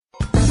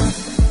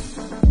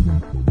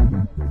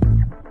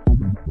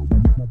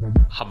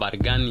Habari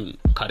gani?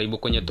 Karibu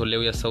kwenye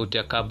toleo ya sauti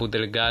ya Cabo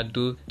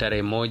Delgado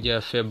tarehe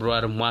 1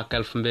 Februari mwaka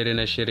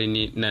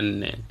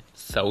 2024.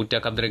 Sauti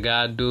ya Cabo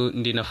Delgado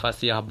ndi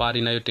nafasi ya habari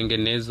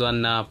inayotengenezwa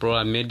na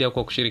Pro Media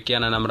kwa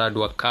kushirikiana na mradi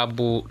wa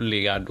Cabo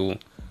Delgado.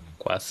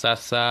 Kwa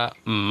sasa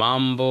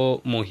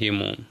mambo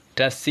muhimu.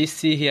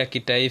 Taasisi ya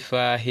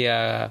kitaifa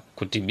ya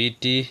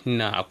kudhibiti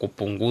na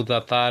kupunguza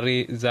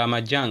athari za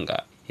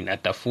majanga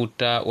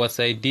inatafuta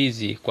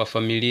wasaidizi kwa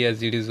familia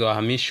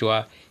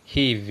zilizohamishwa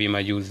hivi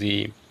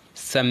majuzi.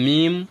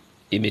 Samim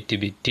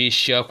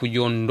imethibitisha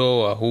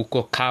kujiondoa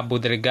huko Cabo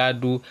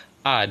Delgado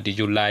hadi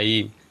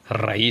Julai.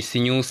 Rais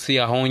Nyusi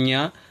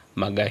ahonya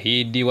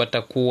magaidi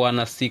watakuwa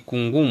na siku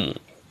ngumu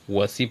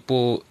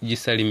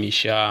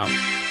wasipojisalimisha.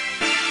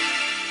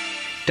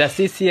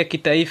 Taasisi ya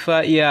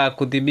kitaifa ya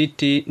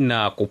kudhibiti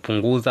na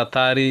kupunguza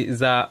athari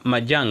za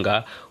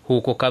majanga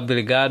huko Cabo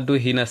Delgado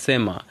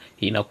inasema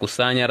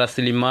inakusanya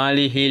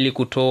rasilimali ili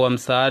kutoa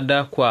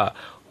msaada kwa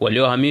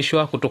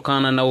waliohamishwa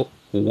kutokana na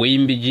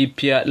wimbi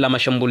jipya la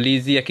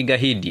mashambulizi ya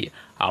kigaidi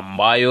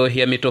ambayo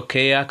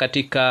yametokea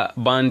katika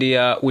bandi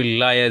ya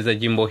wilaya za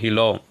jimbo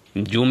hilo.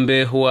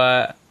 Mjumbe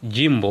wa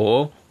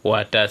jimbo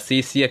wa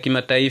taasisi ya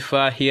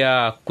kimataifa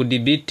ya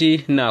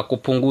kudhibiti na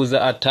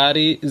kupunguza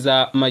athari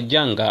za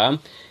majanga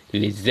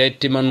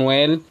Lizette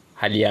Manuel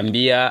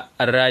aliambia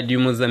Radio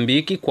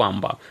Mozambiki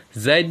kwamba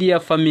zaidi ya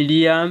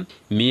familia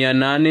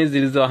 800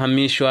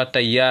 zilizohamishwa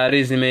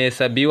tayari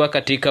zimehesabiwa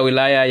katika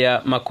wilaya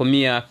ya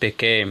Makomia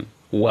pekee,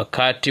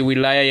 wakati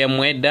wilaya ya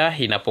Mweda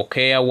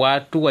inapokea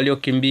watu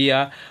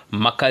waliokimbia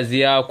makazi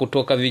yao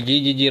kutoka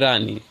vijiji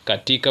jirani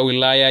katika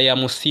wilaya ya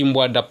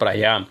Musimbwa da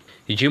Praia.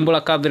 Jimbo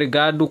la Cabo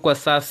Delgado kwa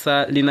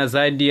sasa lina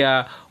zaidi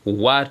ya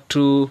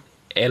watu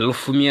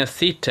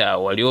 1600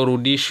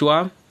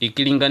 waliorudishwa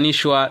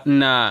ikilinganishwa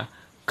na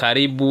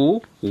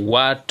karibu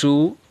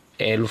watu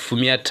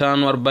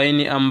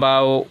 1540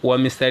 ambao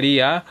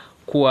wamesalia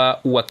kuwa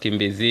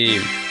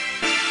wakimbizi.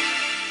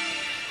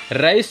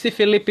 Rais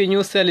Filipe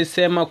Nyusi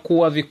alisema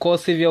kuwa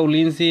vikosi vya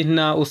ulinzi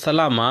na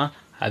usalama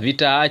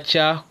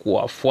havitaacha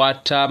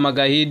kuwafuata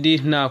magaidi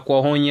na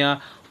kuwaonya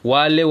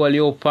wale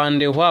walio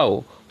upande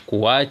wao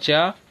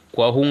kuacha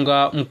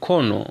kuwaunga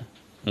mkono.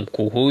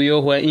 Mkuu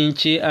huyo wa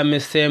nchi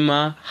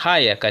amesema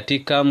haya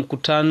katika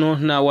mkutano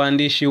na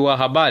waandishi wa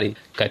habari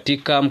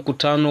katika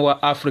mkutano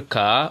wa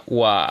Afrika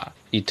wa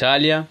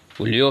Italia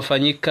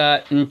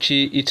uliofanyika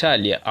nchi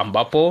Italia,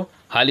 ambapo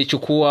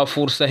alichukua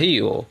fursa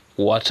hiyo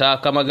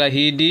kuwataka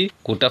magaidi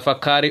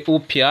kutafakari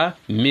upya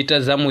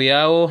mitazamo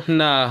yao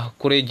na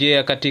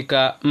kurejea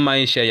katika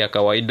maisha ya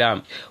kawaida.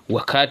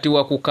 Wakati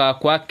wa kukaa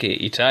kwake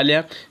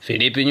Italia,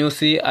 Filipe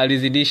Nyusi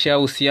alizidisha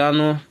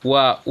uhusiano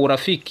wa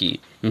urafiki,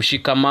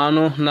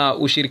 mshikamano na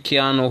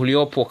ushirikiano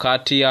uliopo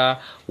kati ya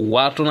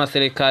watu na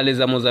serikali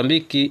za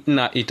Mozambiki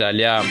na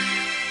Italia.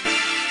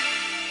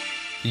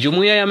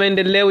 Jumuiya ya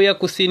maendeleo ya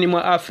kusini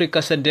mwa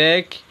Afrika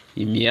SADC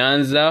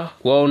imeanza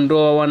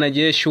kuwaondoa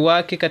wanajeshi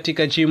wake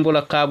katika jimbo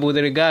la Cabo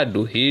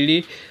Delgado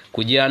ili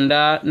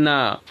kujiandaa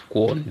na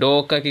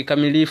kuondoka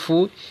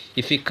kikamilifu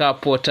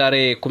ifikapo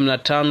tarehe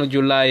 15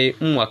 Julai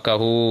mwaka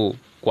huu.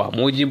 Kwa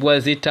mujibu wa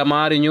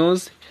Zitamar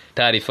News,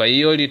 taarifa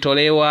hiyo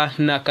ilitolewa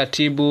na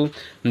katibu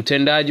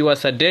mtendaji wa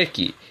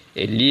SADC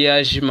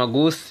Elias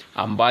Magus,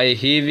 ambaye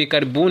hivi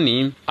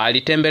karibuni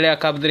alitembelea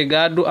Cabo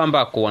Delgado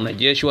ambako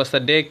wanajeshi wa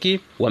SADC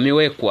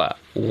wamewekwa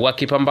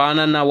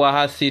wakipambana na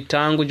waasi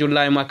tangu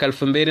Julai mwaka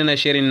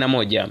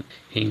 2021.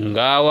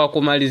 Ingawa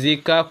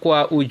kumalizika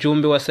kwa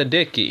ujumbe wa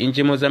SADC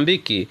nchini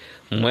Mozambiki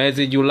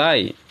mwezi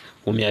Julai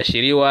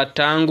umeashiriwa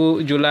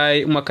tangu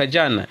Julai mwaka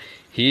jana,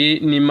 hii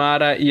ni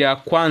mara ya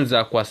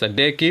kwanza kwa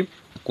SADC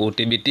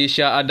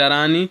kuthibitisha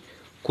hadharani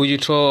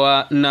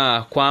kujitoa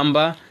na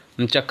kwamba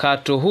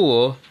mchakato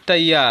huo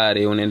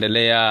tayari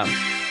unaendelea.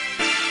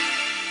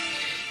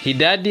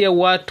 Idadi ya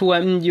watu wa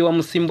mji wa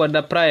Musimbwa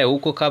da Praia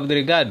huko Cabo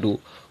Delgado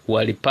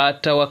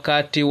walipata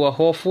wakati wa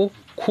hofu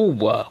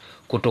kubwa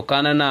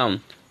kutokana na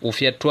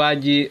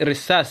ufyatuaji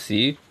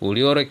risasi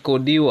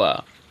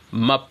uliorekodiwa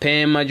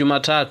mapema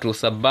Jumatatu,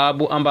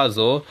 sababu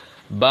ambazo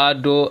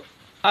bado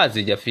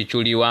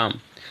hazijafichuliwa.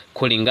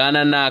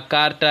 Kulingana na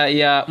karta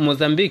ya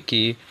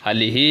Mozambiki,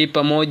 hali hii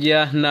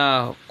pamoja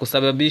na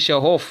kusababisha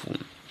hofu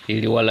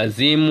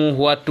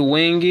iliwalazimu watu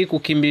wengi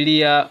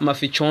kukimbilia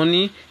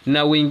mafichoni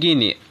na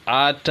wengine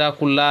hata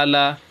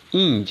kulala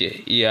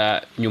nje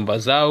ya nyumba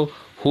zao,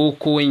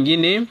 huku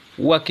wengine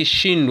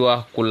wakishindwa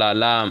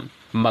kulala.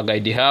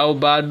 Magaidi hao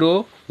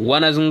bado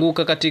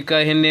wanazunguka katika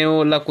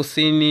eneo la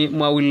kusini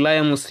mwa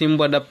wilaya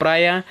Musimbwa da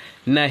Praia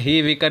na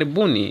hivi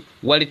karibuni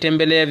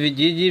walitembelea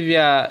vijiji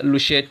vya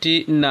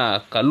Lusheti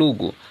na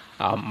Kalugu,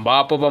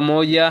 ambapo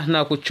pamoja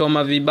na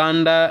kuchoma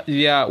vibanda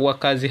vya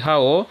wakazi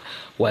hao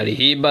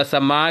waliiba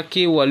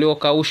samaki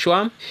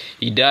waliokaushwa.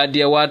 Idadi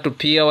ya watu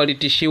pia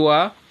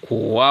walitishiwa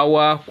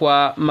kuuawa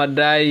kwa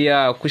madai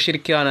ya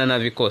kushirikiana na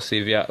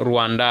vikosi vya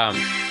Rwanda.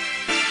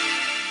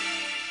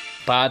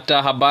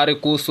 Pata habari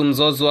kuhusu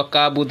mzozo wa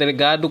Cabo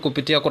Delgado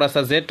kupitia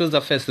kurasa zetu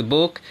za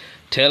Facebook,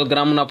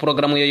 Telegram na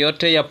programu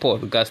yoyote ya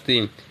podcast.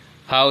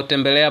 Au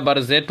tembelea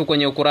habari zetu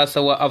kwenye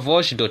ukurasa wa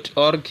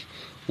avosh.org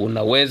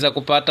Unaweza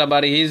kupata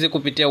habari hizi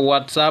kupitia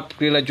WhatsApp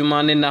kila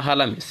Jumanne na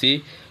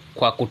Alhamisi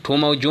kwa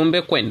kutuma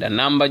ujumbe kwenda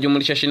namba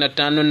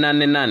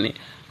 +2588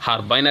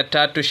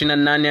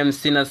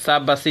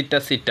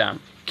 43285766.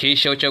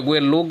 Kisha uchague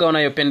lugha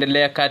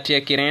unayopendelea kati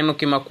ya Kireno,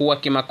 Kimakua,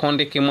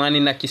 Kimakonde, Kimwani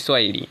na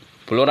Kiswahili.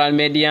 Plural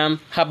Media,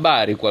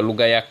 habari kwa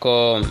lugha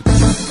yako.